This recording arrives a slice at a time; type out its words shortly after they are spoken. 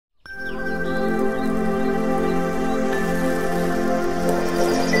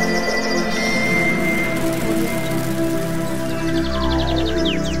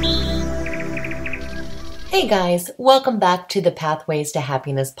Hey guys, welcome back to the Pathways to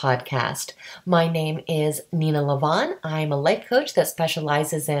Happiness podcast. My name is Nina Lavon. I'm a life coach that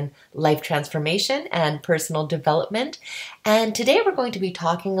specializes in life transformation and personal development. And today we're going to be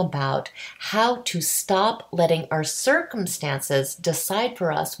talking about how to stop letting our circumstances decide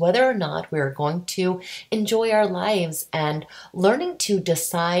for us whether or not we're going to enjoy our lives and learning to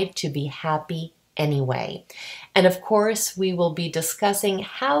decide to be happy anyway. And of course, we will be discussing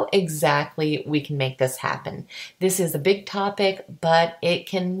how exactly we can make this happen. This is a big topic, but it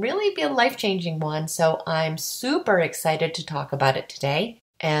can really be a life-changing one, so I'm super excited to talk about it today.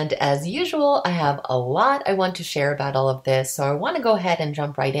 And as usual, I have a lot I want to share about all of this, so I want to go ahead and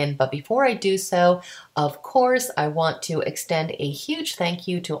jump right in. But before I do so, of course, I want to extend a huge thank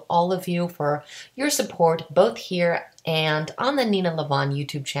you to all of you for your support, both here and on the Nina Lavon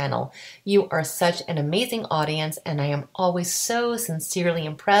YouTube channel. You are such an amazing audience, and I am always so sincerely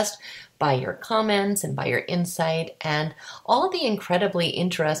impressed by your comments and by your insight and all the incredibly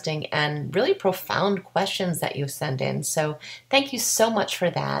interesting and really profound questions that you send in. So thank you so much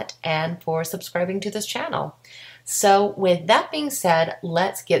for that and for subscribing to this channel. So with that being said,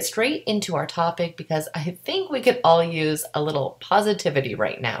 let's get straight into our topic because I think we could all use a little positivity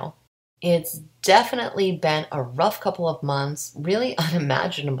right now. It's definitely been a rough couple of months, really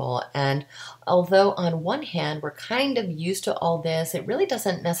unimaginable. And although on one hand, we're kind of used to all this, it really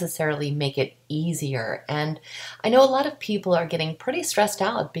doesn't necessarily make it easier. And I know a lot of people are getting pretty stressed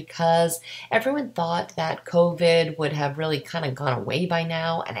out because everyone thought that COVID would have really kind of gone away by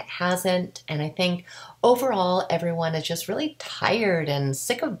now, and it hasn't. And I think overall, everyone is just really tired and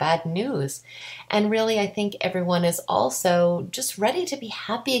sick of bad news. And really, I think everyone is also just ready to be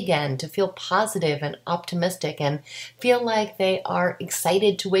happy again, to feel positive and optimistic and feel like they are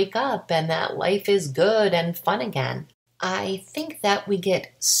excited to wake up and that life is good and fun again. I think that we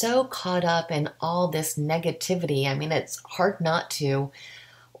get so caught up in all this negativity. I mean, it's hard not to.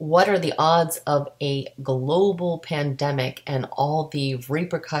 What are the odds of a global pandemic and all the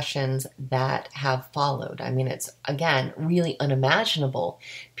repercussions that have followed? I mean, it's, again, really unimaginable.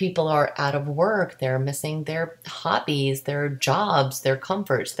 People are out of work. They're missing their hobbies, their jobs, their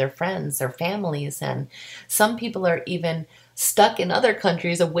comforts, their friends, their families. And some people are even stuck in other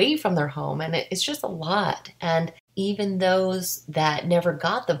countries away from their home. And it's just a lot. And even those that never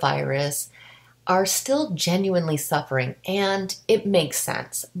got the virus are still genuinely suffering, and it makes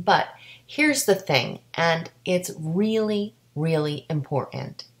sense. But here's the thing, and it's really, really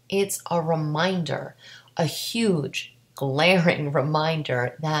important. It's a reminder, a huge, glaring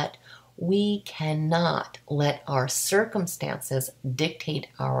reminder that we cannot let our circumstances dictate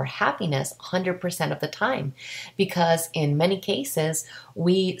our happiness 100% of the time, because in many cases,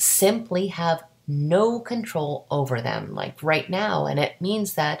 we simply have no control over them, like right now. And it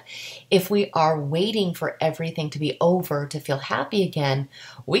means that if we are waiting for everything to be over to feel happy again,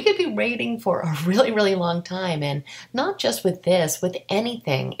 we could be waiting for a really, really long time. And not just with this, with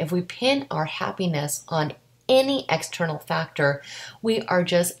anything, if we pin our happiness on any external factor, we are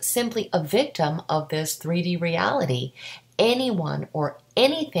just simply a victim of this 3D reality. Anyone or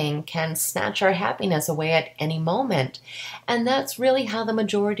anything can snatch our happiness away at any moment. And that's really how the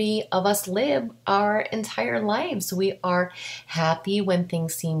majority of us live our entire lives. We are happy when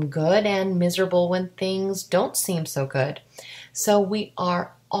things seem good and miserable when things don't seem so good. So we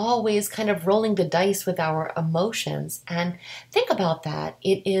are always kind of rolling the dice with our emotions. And think about that.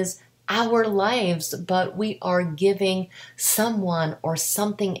 It is our lives, but we are giving someone or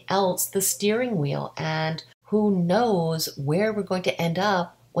something else the steering wheel, and who knows where we're going to end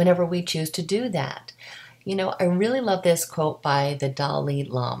up whenever we choose to do that. You know, I really love this quote by the Dalai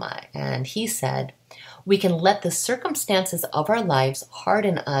Lama, and he said, "We can let the circumstances of our lives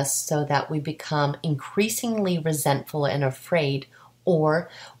harden us so that we become increasingly resentful and afraid, or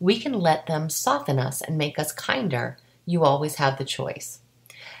we can let them soften us and make us kinder. You always have the choice."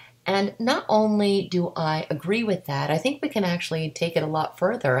 And not only do I agree with that, I think we can actually take it a lot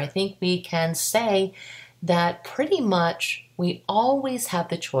further. I think we can say that pretty much we always have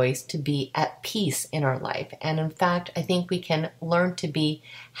the choice to be at peace in our life. And in fact, I think we can learn to be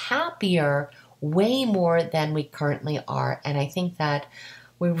happier way more than we currently are. And I think that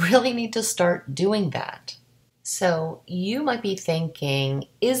we really need to start doing that. So you might be thinking,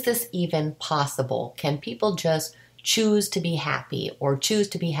 is this even possible? Can people just choose to be happy or choose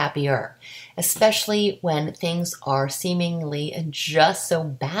to be happier, especially when things are seemingly just so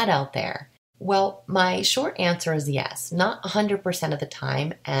bad out there? Well, my short answer is yes, not 100% of the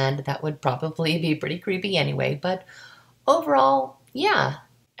time, and that would probably be pretty creepy anyway, but overall, yeah.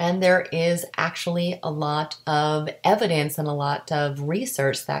 And there is actually a lot of evidence and a lot of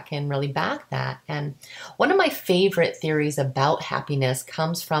research that can really back that. And one of my favorite theories about happiness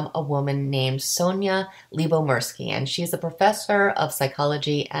comes from a woman named Sonia Lyubomirsky, and she's a professor of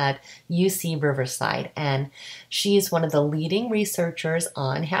psychology at UC Riverside. And she's one of the leading researchers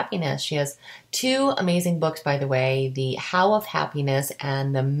on happiness. She has two amazing books, by the way, The How of Happiness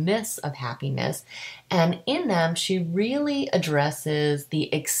and The Myths of Happiness. And in them, she really addresses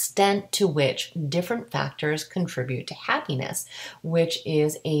the extent to which different factors contribute to happiness, which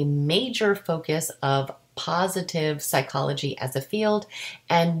is a major focus of positive psychology as a field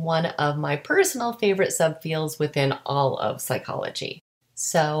and one of my personal favorite subfields within all of psychology.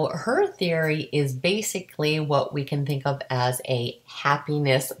 So her theory is basically what we can think of as a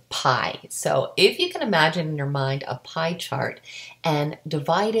happiness pie. So if you can imagine in your mind a pie chart and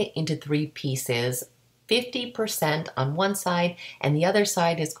divide it into three pieces, 50% on one side, and the other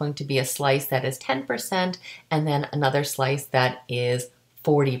side is going to be a slice that is 10%, and then another slice that is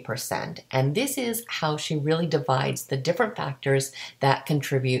 40%. And this is how she really divides the different factors that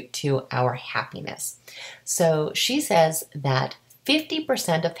contribute to our happiness. So she says that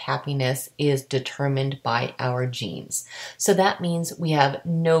 50% of happiness is determined by our genes. So that means we have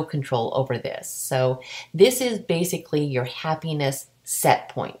no control over this. So this is basically your happiness set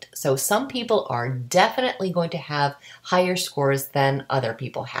point. So some people are definitely going to have higher scores than other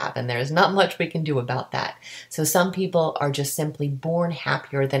people have, and there's not much we can do about that. So some people are just simply born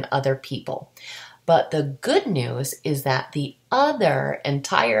happier than other people. But the good news is that the other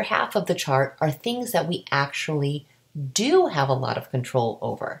entire half of the chart are things that we actually do have a lot of control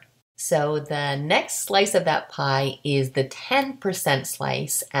over. So the next slice of that pie is the 10%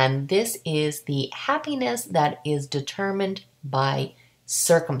 slice, and this is the happiness that is determined by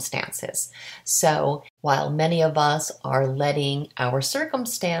circumstances. So while many of us are letting our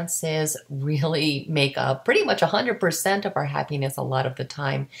circumstances really make up pretty much 100% of our happiness a lot of the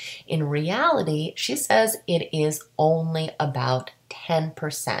time, in reality, she says it is only about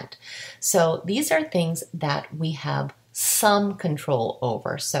 10%. So these are things that we have some control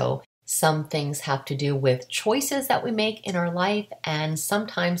over. So some things have to do with choices that we make in our life, and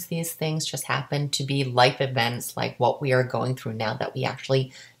sometimes these things just happen to be life events like what we are going through now that we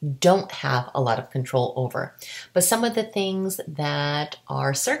actually don't have a lot of control over. But some of the things that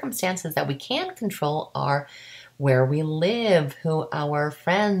are circumstances that we can control are where we live, who our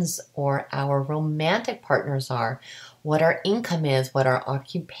friends or our romantic partners are, what our income is, what our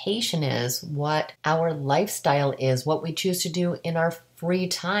occupation is, what our lifestyle is, what we choose to do in our free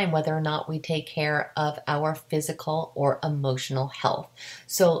time, whether or not we take care of our physical or emotional health.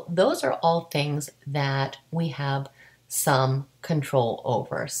 So those are all things that we have some control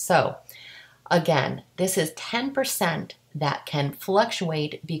over. So again, this is 10% that can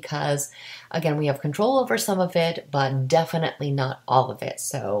fluctuate because, again, we have control over some of it, but definitely not all of it.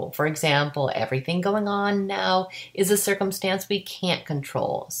 So, for example, everything going on now is a circumstance we can't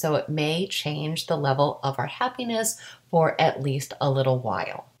control. So it may change the level of our happiness for at least a little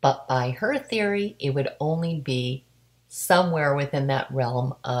while. But by her theory, it would only be somewhere within that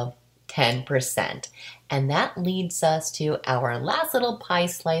realm of 10%. And that leads us to our last little pie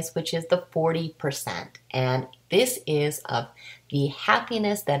slice, which is the 40%. And this is of the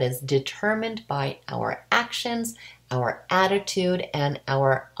happiness that is determined by our actions, our attitude, and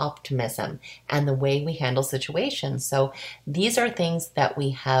our optimism, and the way we handle situations. So these are things that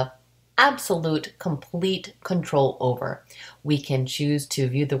we have absolute, complete control over. We can choose to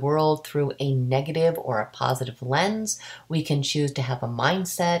view the world through a negative or a positive lens. We can choose to have a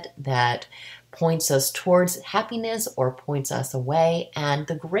mindset that points us towards happiness or points us away. And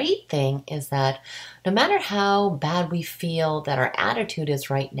the great thing is that no matter how bad we feel that our attitude is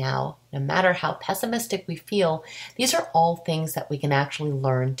right now, no matter how pessimistic we feel, these are all things that we can actually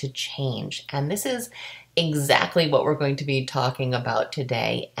learn to change. And this is exactly what we're going to be talking about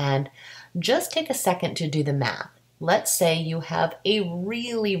today. And just take a second to do the math. Let's say you have a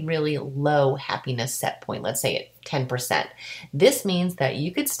really, really low happiness set point. Let's say at 10%. This means that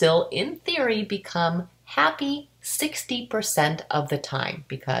you could still, in theory, become happy 60% of the time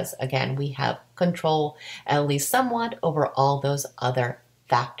because, again, we have control at least somewhat over all those other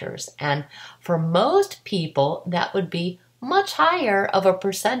factors. And for most people, that would be much higher of a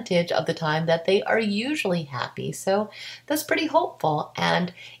percentage of the time that they are usually happy. So that's pretty hopeful.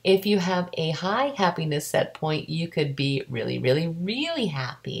 And if you have a high happiness set point, you could be really, really, really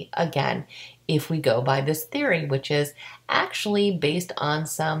happy. Again, if we go by this theory, which is actually based on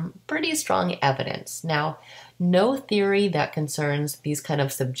some pretty strong evidence. Now, No theory that concerns these kind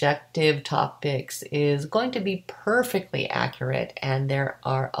of subjective topics is going to be perfectly accurate, and there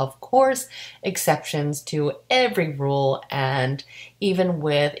are, of course, exceptions to every rule, and even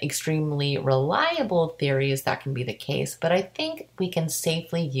with extremely reliable theories, that can be the case. But I think we can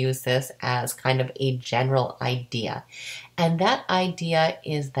safely use this as kind of a general idea. And that idea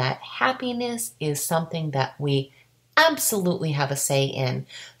is that happiness is something that we absolutely have a say in.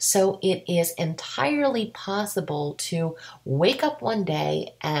 So it is entirely possible to wake up one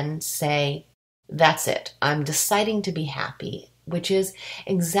day and say, that's it, I'm deciding to be happy, which is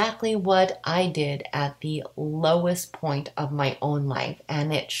exactly what I did at the lowest point of my own life.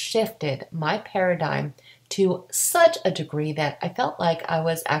 And it shifted my paradigm to such a degree that I felt like I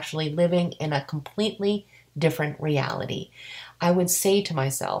was actually living in a completely different reality. I would say to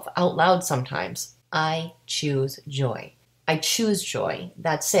myself out loud sometimes, I choose joy. I choose joy.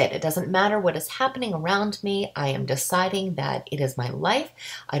 That's it. It doesn't matter what is happening around me. I am deciding that it is my life.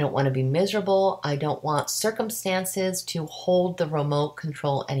 I don't want to be miserable. I don't want circumstances to hold the remote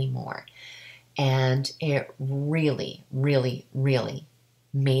control anymore. And it really, really, really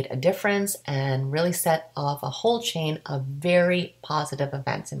made a difference and really set off a whole chain of very positive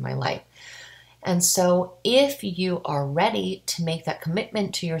events in my life. And so if you are ready to make that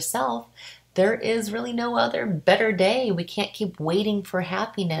commitment to yourself, there is really no other better day. We can't keep waiting for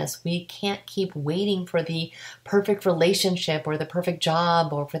happiness. We can't keep waiting for the perfect relationship or the perfect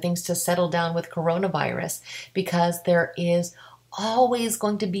job or for things to settle down with coronavirus, because there is always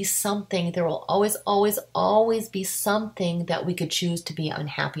going to be something. There will always, always, always be something that we could choose to be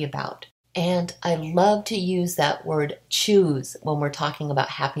unhappy about. And I love to use that word choose when we're talking about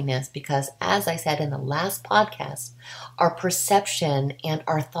happiness because, as I said in the last podcast, our perception and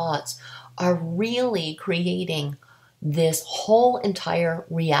our thoughts are really creating this whole entire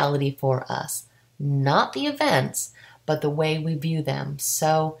reality for us. Not the events, but the way we view them.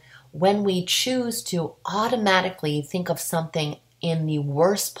 So when we choose to automatically think of something in the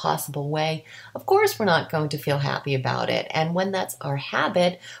worst possible way, of course we're not going to feel happy about it. And when that's our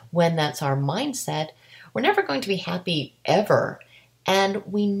habit, when that's our mindset, we're never going to be happy ever. And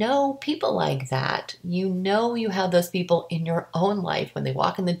we know people like that. You know you have those people in your own life. When they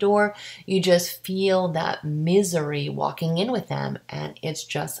walk in the door, you just feel that misery walking in with them, and it's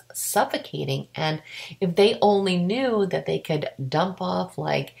just suffocating. And if they only knew that they could dump off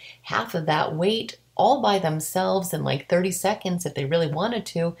like half of that weight all by themselves in like 30 seconds if they really wanted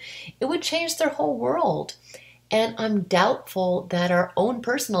to, it would change their whole world. And I'm doubtful that our own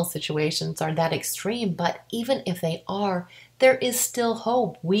personal situations are that extreme, but even if they are, there is still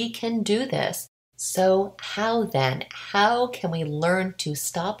hope. We can do this. So how then? How can we learn to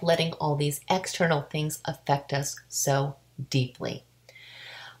stop letting all these external things affect us so deeply?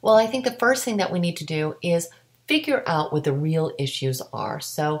 Well, I think the first thing that we need to do is figure out what the real issues are.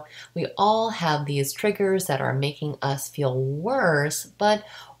 So we all have these triggers that are making us feel worse, but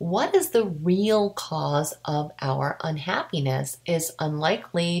what is the real cause of our unhappiness? Is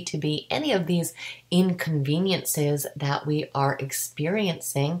unlikely to be any of these inconveniences that we are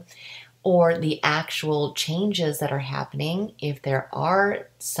experiencing or the actual changes that are happening, if there are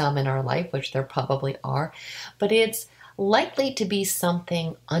some in our life, which there probably are, but it's likely to be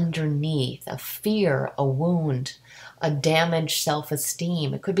something underneath, a fear, a wound, a damaged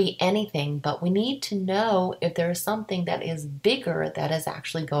self-esteem. It could be anything, but we need to know if there is something that is bigger that is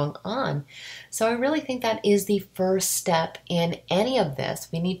actually going on. So I really think that is the first step in any of this.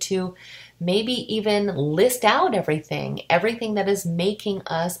 We need to maybe even list out everything that is making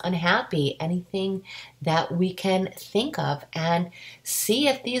us unhappy, anything that we can think of, and see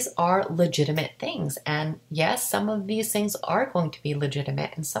if these are legitimate things. And yes, some of these things are going to be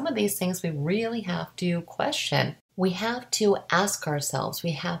legitimate, and some of these things we really have to question. We have to ask ourselves,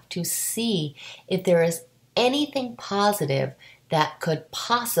 we have to see if there is anything positive that could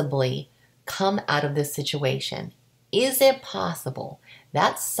possibly come out of this situation. Is it possible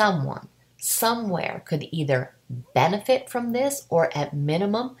that someone somewhere could either benefit from this or at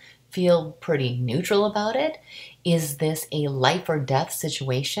minimum feel pretty neutral about it? Is this a life or death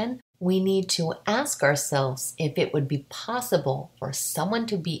situation? We need to ask ourselves if it would be possible for someone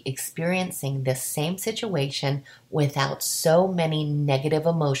to be experiencing this same situation without so many negative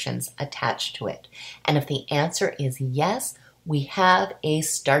emotions attached to it. And if the answer is yes, we have a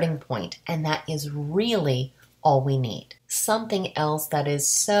starting point, and that is really all we need. Something else that is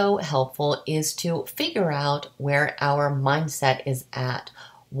so helpful is to figure out where our mindset is at.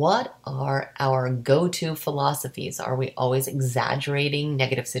 What are our go-to philosophies? Are we always exaggerating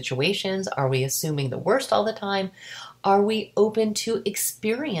negative situations? Are we assuming the worst all the time? Are we open to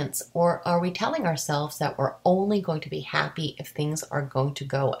experience, or are we telling ourselves that we're only going to be happy if things are going to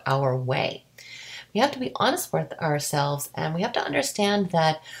go our way? We have to be honest with ourselves, and we have to understand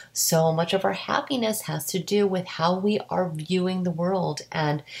that so much of our happiness has to do with how we are viewing the world.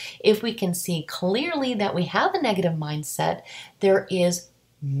 And if we can see clearly that we have a negative mindset, there is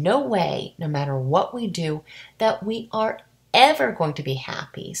no way, no matter what we do, that we are ever going to be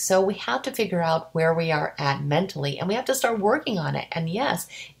happy. So we have to figure out where we are at mentally, and we have to start working on it. And yes,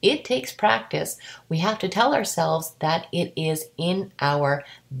 it takes practice. We have to tell ourselves that it is in our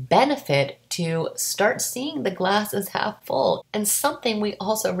benefit to start seeing the glass as half full. And something we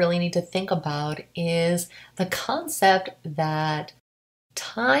also really need to think about is the concept that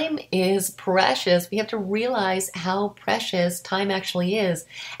time is precious. We have to realize how precious time actually is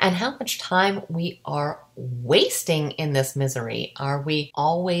and how much time we are wasting in this misery. Are we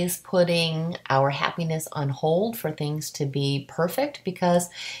always putting our happiness on hold for things to be perfect? Because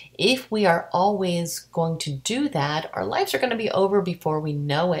if we are always going to do that, our lives are going to be over before we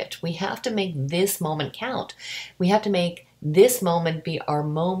know it. We have to make this moment count. We have to make this moment be our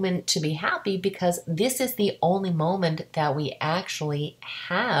moment to be happy, because this is the only moment that we actually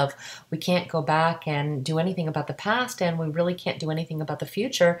have. We can't go back and do anything about the past, and we really can't do anything about the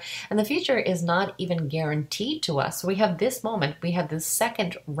future. And the future is not even guaranteed to us. So we have this moment, we have this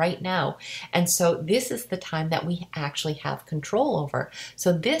second right now. And so this is the time that we actually have control over.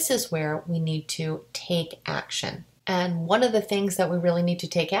 So this is where we need to take action. And one of the things that we really need to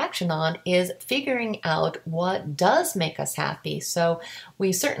take action on is figuring out what does make us happy. So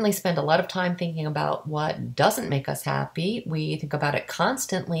we certainly spend a lot of time thinking about what doesn't make us happy. We think about it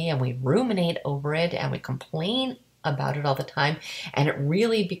constantly, and we ruminate over it, and we complain about it all the time. And it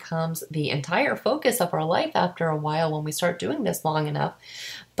really becomes the entire focus of our life after a while when we start doing this long enough.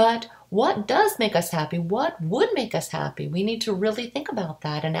 But what does make us happy? What would make us happy? We need to really think about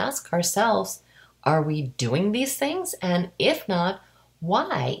that and ask ourselves, are we doing these things? And if not,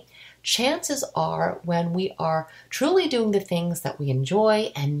 why? Chances are, when we are truly doing the things that we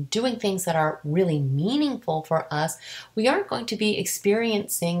enjoy and doing things that are really meaningful for us, we aren't going to be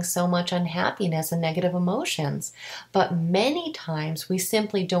experiencing so much unhappiness and negative emotions. But many times we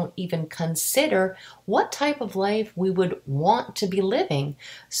simply don't even consider what type of life we would want to be living.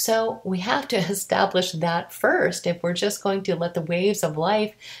 So we have to establish that first. If we're just going to let the waves of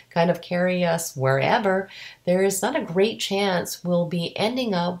life kind of carry us wherever, there is not a great chance we'll be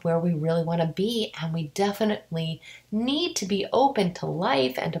ending up where we really want to be. And we definitely need to be open to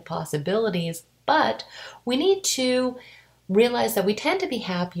life and to possibilities, but we need to realize that we tend to be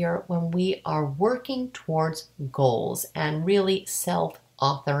happier when we are working towards goals and really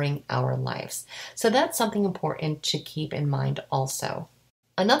self-authoring our lives. So that's something important to keep in mind also.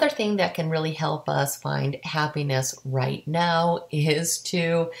 Another thing that can really help us find happiness right now is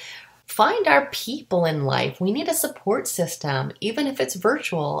to find our people in life. We need a support system, even if it's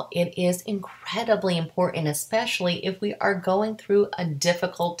virtual. It is incredibly important, especially if we are going through a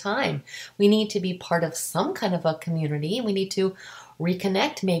difficult time. We need to be part of some kind of a community. We need to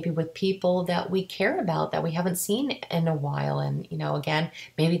reconnect maybe with people that we care about, that we haven't seen in a while. And, again,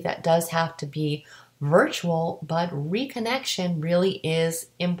 maybe that does have to be virtual, but reconnection really is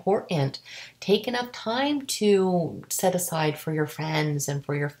important. Take enough time to set aside for your friends and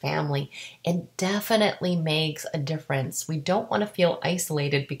for your family. It definitely makes a difference. We don't want to feel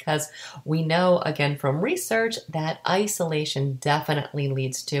isolated, because we know, again, from research, that isolation definitely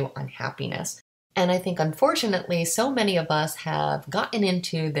leads to unhappiness. And I think, unfortunately, so many of us have gotten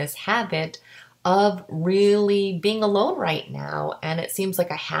into this habit of really being alone right now. And it seems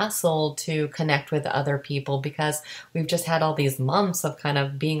like a hassle to connect with other people, because we've just had all these months of kind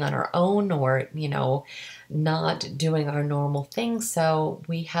of being on our own, or, not doing our normal things. So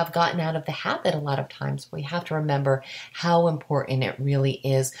we have gotten out of the habit a lot of times. We have to remember how important it really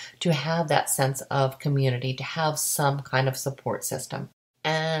is to have that sense of community, to have some kind of support system.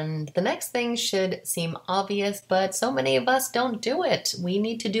 And the next thing should seem obvious, but so many of us don't do it. We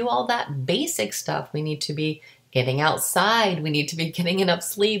need to do all that basic stuff. We need to be getting outside. We need to be getting enough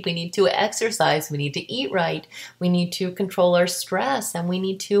sleep. We need to exercise. We need to eat right. We need to control our stress, and we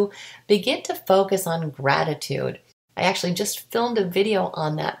need to begin to focus on gratitude. I actually just filmed a video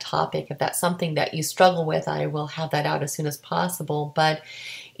on that topic. If that's something that you struggle with, I will have that out as soon as possible. But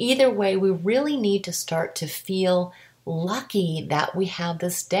either way, we really need to start to feel lucky that we have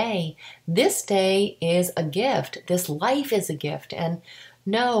this day. This day is a gift. This life is a gift. And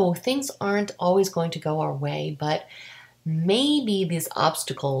no, things aren't always going to go our way, but maybe these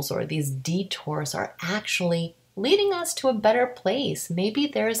obstacles or these detours are actually leading us to a better place. Maybe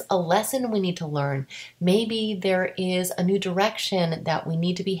there's a lesson we need to learn. Maybe there is a new direction that we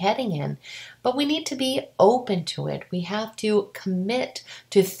need to be heading in. But we need to be open to it. We have to commit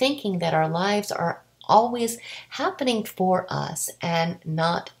to thinking that our lives are always happening for us and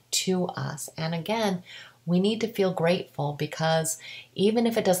not to us. And again, we need to feel grateful because even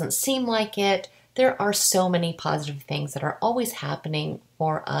if it doesn't seem like it, there are so many positive things that are always happening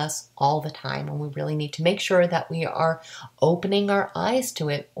for us all the time. And we really need to make sure that we are opening our eyes to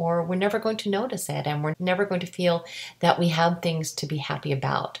it, or we're never going to notice it. And we're never going to feel that we have things to be happy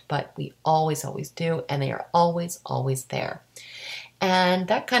about. But we always, always do. And they are always, always there. And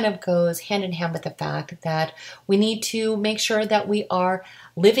that kind of goes hand in hand with the fact that we need to make sure that we are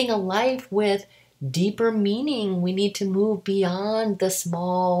living a life with deeper meaning. We need to move beyond the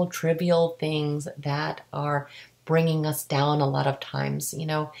small, trivial things that are bringing us down a lot of times.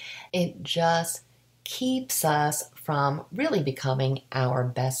 It just keeps us from really becoming our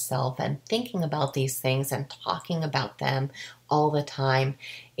best self, and thinking about these things and talking about them all the time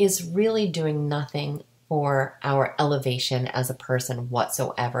is really doing nothing for our elevation as a person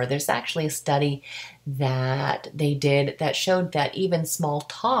whatsoever. There's actually a study that they did that showed that even small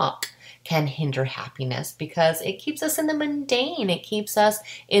talk can hinder happiness because it keeps us in the mundane. It keeps us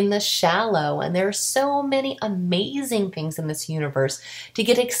in the shallow. And there are so many amazing things in this universe to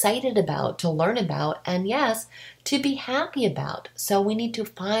get excited about, to learn about, and yes, to be happy about. So we need to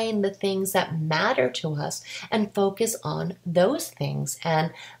find the things that matter to us and focus on those things.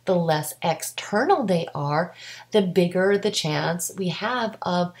 And the less external they are, the bigger the chance we have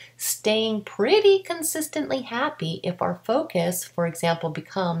of staying pretty consistently happy if our focus, for example,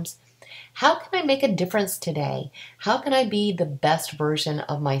 becomes, how can I make a difference today? How can I be the best version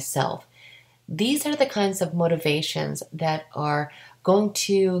of myself? These are the kinds of motivations that are going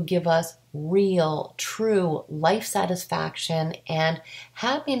to give us real, true life satisfaction and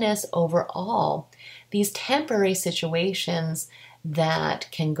happiness overall. These temporary situations that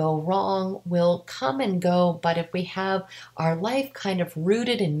can go wrong will come and go, but if we have our life kind of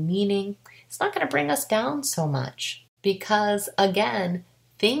rooted in meaning, it's not going to bring us down so much. Because again,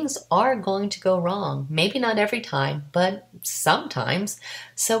 things are going to go wrong. Maybe not every time, but sometimes.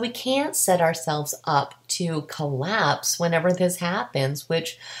 So we can't set ourselves up to collapse whenever this happens,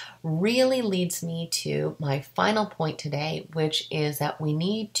 which really leads me to my final point today, which is that we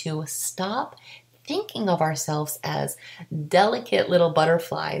need to stop thinking of ourselves as delicate little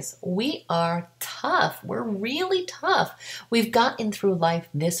butterflies. We are tough. We're really tough. We've gotten through life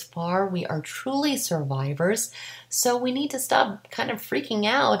this far. We are truly survivors. So we need to stop kind of freaking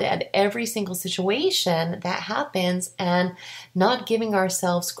out at every single situation that happens and not giving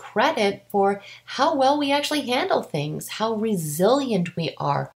ourselves credit for how well we actually handle things, how resilient we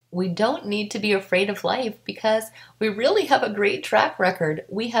are. We don't need to be afraid of life because we really have a great track record.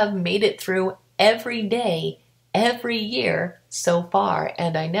 We have made it through every day, every year so far.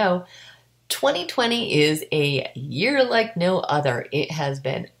 And I know 2020 is a year like no other. It has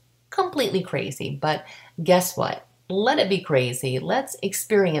been completely crazy, but guess what? Let it be crazy. Let's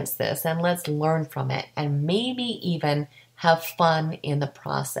experience this and let's learn from it and maybe even have fun in the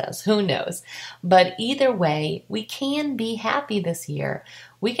process. Who knows? But either way, we can be happy this year.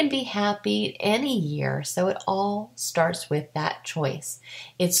 We can be happy any year. So it all starts with that choice.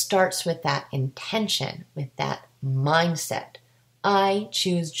 It starts with that intention, with that mindset. I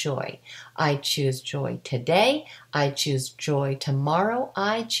choose joy. I choose joy today. I choose joy tomorrow.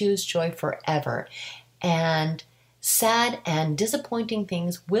 I choose joy forever. And sad and disappointing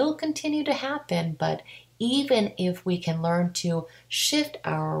things will continue to happen, but even if we can learn to shift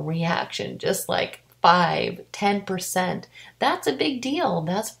our reaction just like 5-10%, that's a big deal.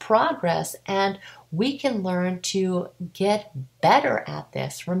 That's progress. And we can learn to get better at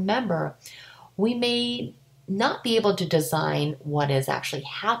this. Remember, we may not be able to design what is actually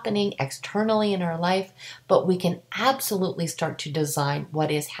happening externally in our life, but we can absolutely start to design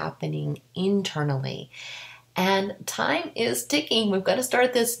what is happening internally. And time is ticking. We've got to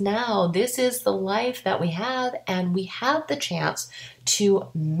start this now. This is the life that we have, and we have the chance to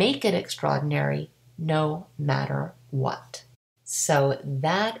make it extraordinary no matter what. So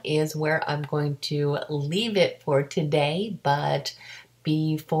that is where I'm going to leave it for today. But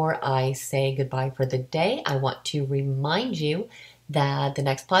before I say goodbye for the day, I want to remind you that the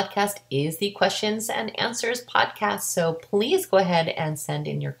next podcast is the questions and answers podcast. So please go ahead and send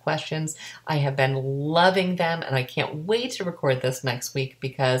in your questions. I have been loving them and I can't wait to record this next week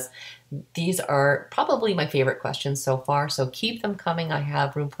because these are probably my favorite questions so far. So keep them coming. I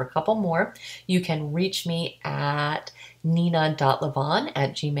have room for a couple more. You can reach me at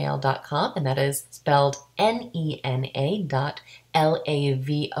nina.lavonne@gmail.com, and that is spelled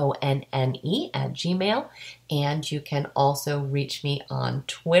nena.lavonne@gmail. And you can also reach me on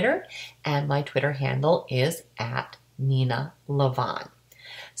Twitter, and my Twitter handle is @NinaLavonne.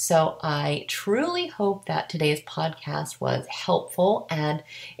 So I truly hope that today's podcast was helpful. And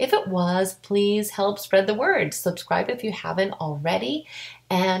if it was, please help spread the word. Subscribe if you haven't already.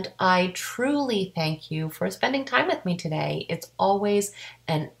 And I truly thank you for spending time with me today. It's always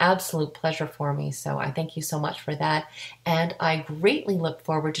an absolute pleasure for me. So I thank you so much for that. And I greatly look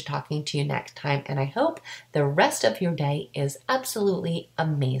forward to talking to you next time. And I hope the rest of your day is absolutely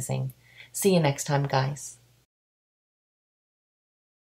amazing. See you next time, guys.